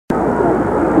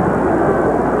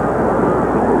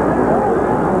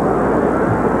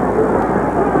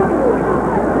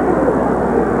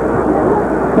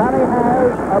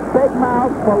big mouth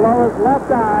below his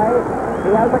left eye. He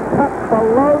has a cut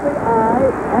below the eye,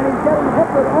 and he's getting hit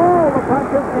with all the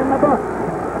punches in the book.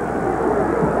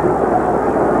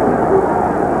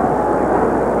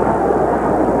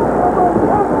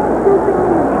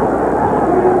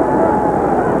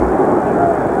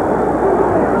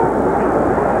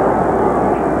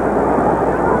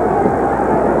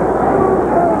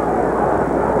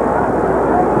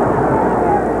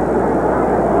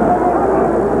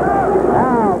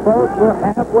 We're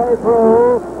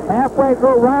halfway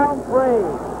through round 3.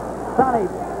 Sonny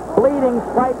bleeding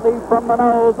slightly from the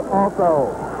nose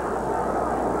also.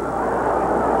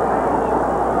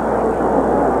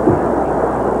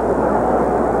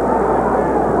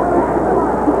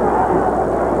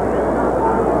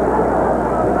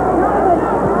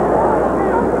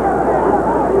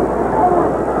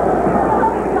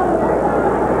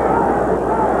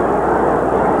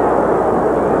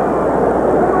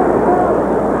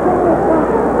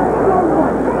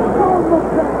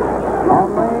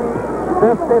 Only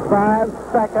 55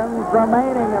 seconds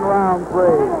remaining in round 3.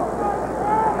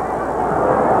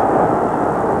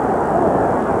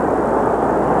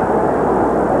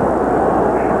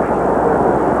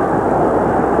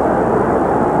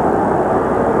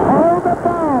 Hold the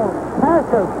ball.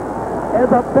 Cassius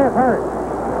is a bit hurt.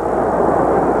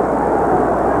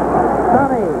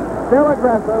 Sonny, still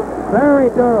aggressive, very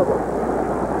durable.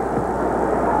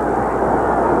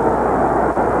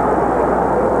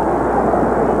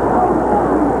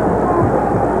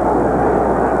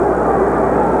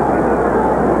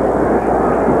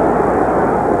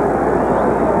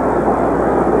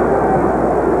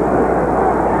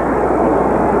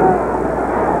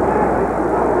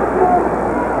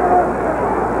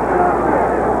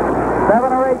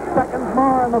 Seconds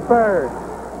more in the third.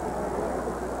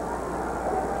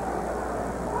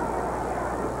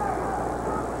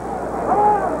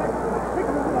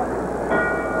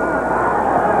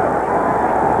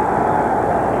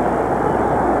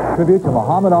 Tribute to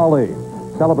Muhammad Ali,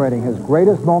 celebrating his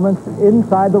greatest moments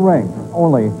inside the ring,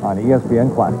 only on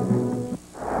ESPN Classic.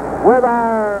 With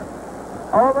our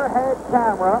overhead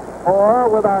camera, or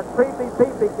with our creepy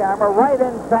peepee camera right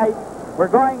in sight, we're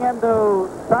going into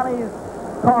Sonny's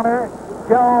corner.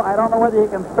 Joe, I don't know whether you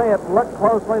can see it. Look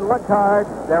closely, look hard.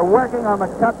 They're working on the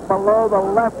cut below the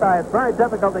left eye. It's very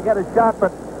difficult to get a shot,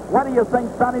 but what do you think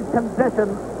Sonny's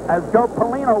condition, as Joe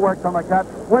Polino works on the cut,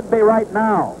 would be right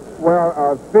now?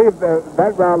 Well, Steve,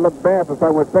 that round looked bad for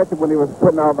Sonny, especially when he was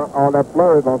putting all that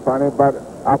flurries on Sonny, but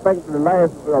I think the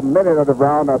last minute of the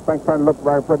round, I think Sonny looked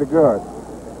pretty good.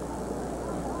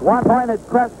 One pointed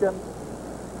question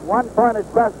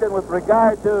with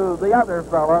regard to the other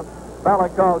fella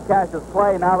called Cassius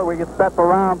Clay. Now that we get set for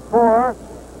round 4,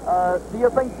 do you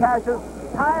think Cassius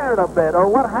tired a bit, or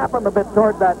what happened a bit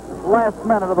toward that last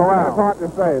minute of the round? That's hard to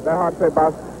say.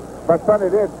 But Sonny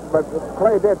did, but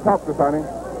Clay did talk to Sonny.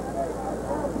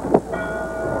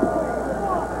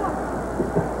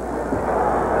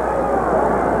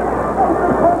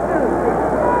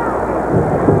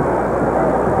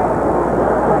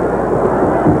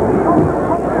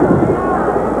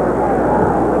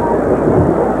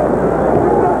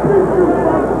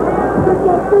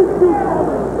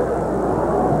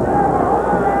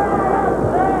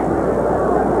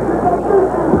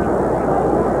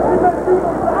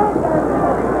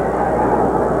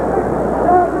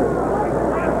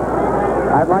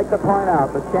 I'd like to point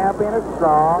out the champion is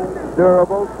strong,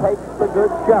 durable, takes the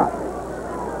good shot.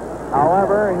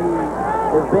 However,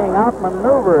 he is being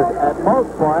outmaneuvered at most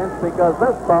points because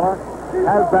this fella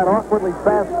has that awkwardly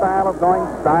fast style of going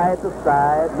side to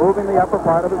side, moving the upper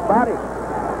part of his body.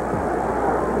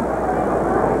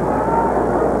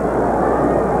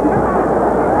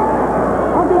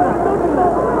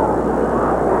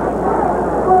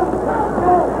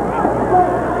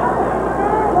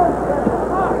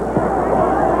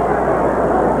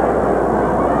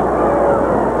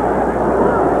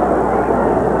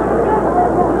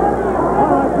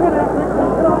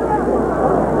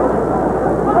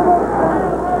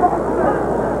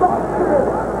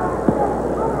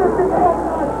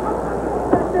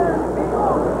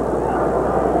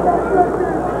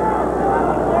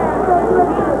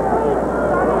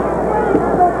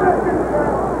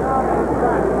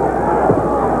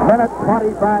 Minute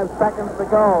 25 seconds to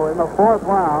go in the 4th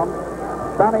round.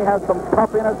 Sonny has some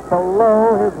puffiness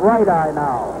below his right eye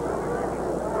now.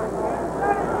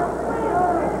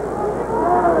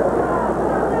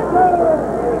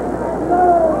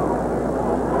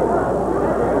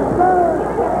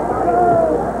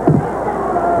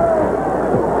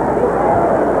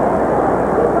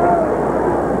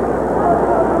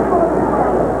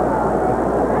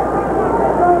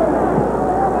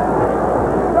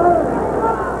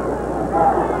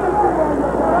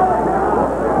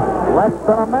 Less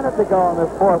than a minute to go in this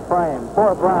fourth round.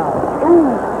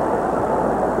 Ooh!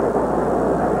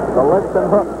 The Liston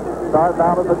hook started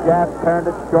out as a jab, turned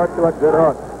it short to a good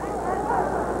hook.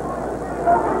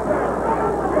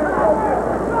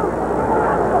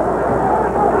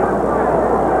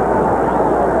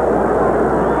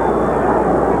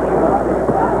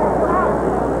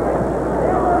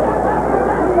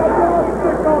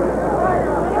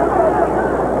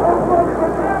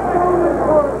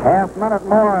 Half minute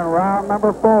more in round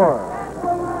number 4.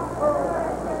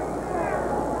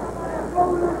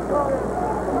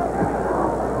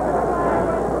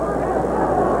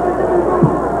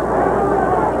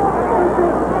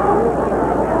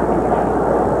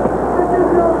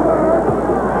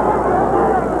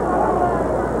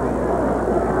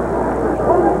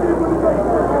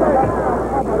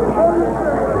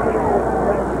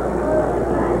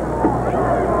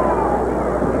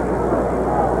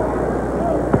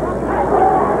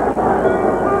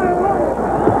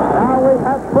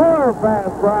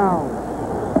 Fast round.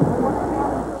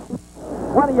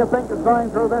 What do you think is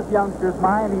going through this youngster's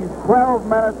mind? He's 12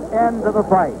 minutes into the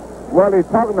fight. Well, he's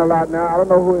talking a lot now. I don't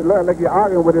know who he learned. Like he's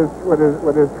arguing with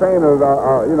his trainers.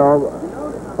 You know,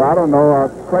 so I don't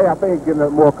know. Clay, I think he's getting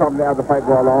more confident as the fight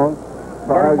go along.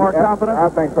 So Getting more confident? I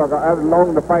think so. As long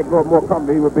as the fight goes, more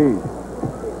confident he would be.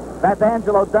 That's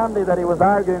Angelo Dundee that he was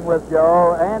arguing with,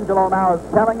 Joe. Angelo now is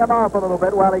telling him off a little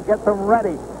bit while he gets him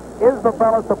ready. Is the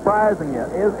fella surprising you?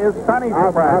 Is Sonny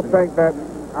surprising you?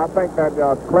 I think that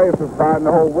Clay is surprising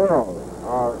the whole world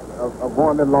of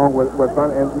going along with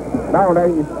Sonny. And not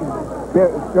only he's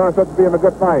showing such to be in a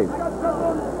good fight.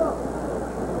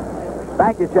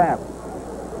 Thank you, champ.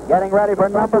 Getting ready for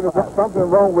number 5. Something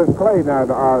wrong with Clay now.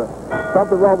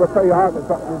 Something wrong with Clay.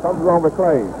 Something wrong with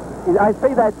Clay. I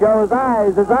see that, Joe. His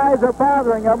eyes are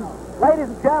bothering him. Ladies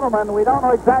and gentlemen, we don't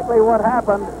know exactly what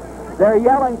happened. They're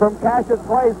yelling from Cassius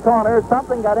Clay's corner.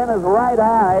 Something got in his right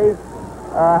eye.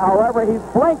 However, he's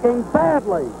blinking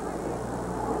badly.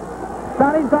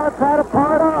 Sonny's going to try to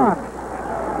part on.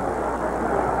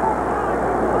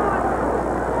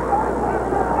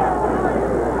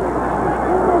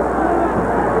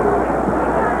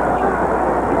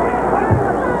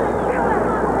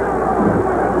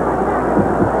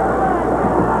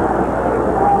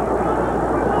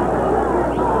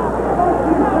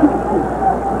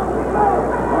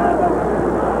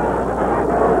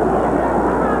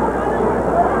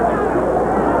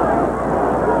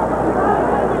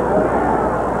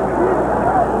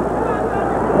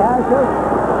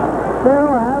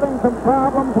 Still having some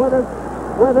problems with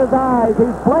his eyes.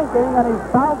 He's blinking and he's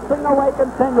bouncing away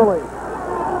continually.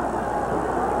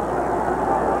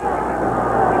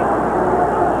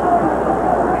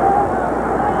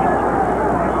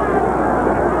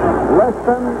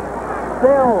 Liston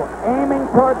still aiming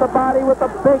toward the body with the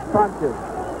big punches.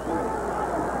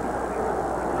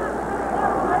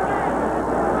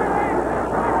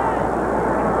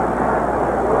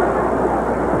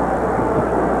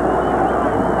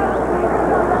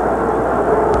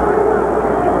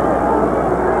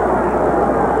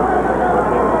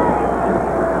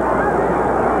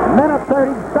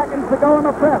 To go in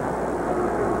the 5th.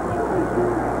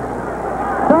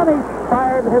 Sonny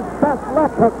fired his best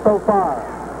left hook so far.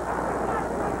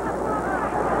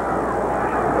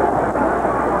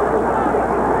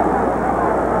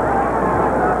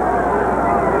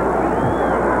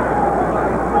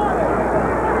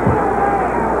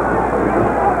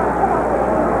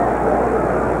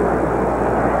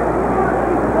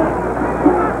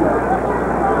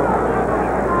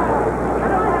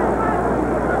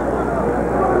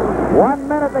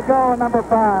 To go, number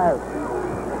 5.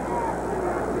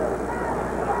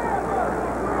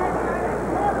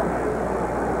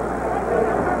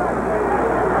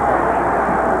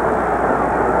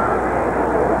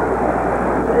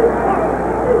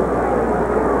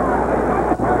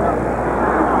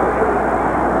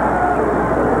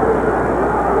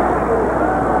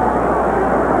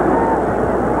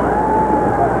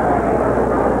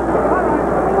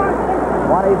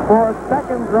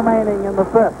 Seconds remaining in the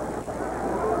 5th.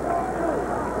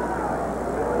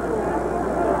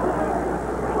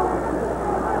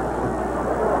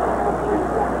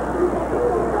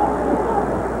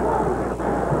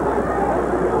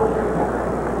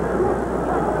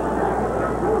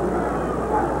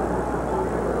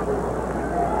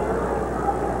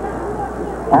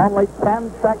 Only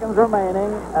 10 seconds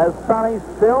remaining as Sonny's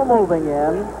still moving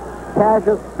in. Cash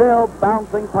is still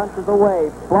bouncing punches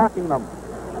away, blocking them.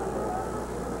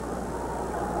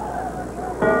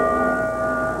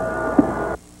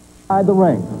 Inside the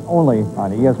ring, only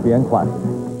on ESPN Classic.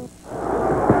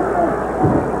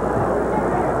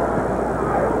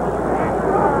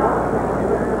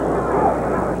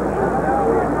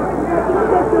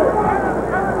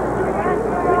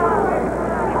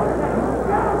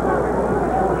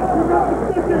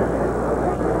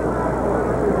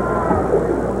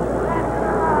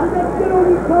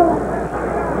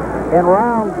 In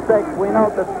round 6, we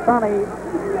note that Sonny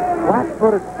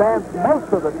flat-footed stance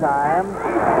most of the time.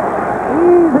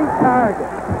 Easy target.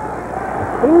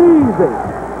 Easy.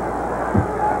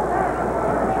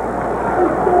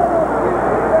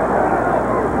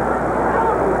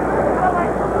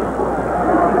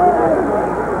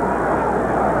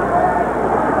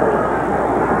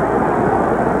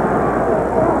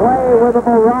 Play with a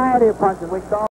variety of punches. We saw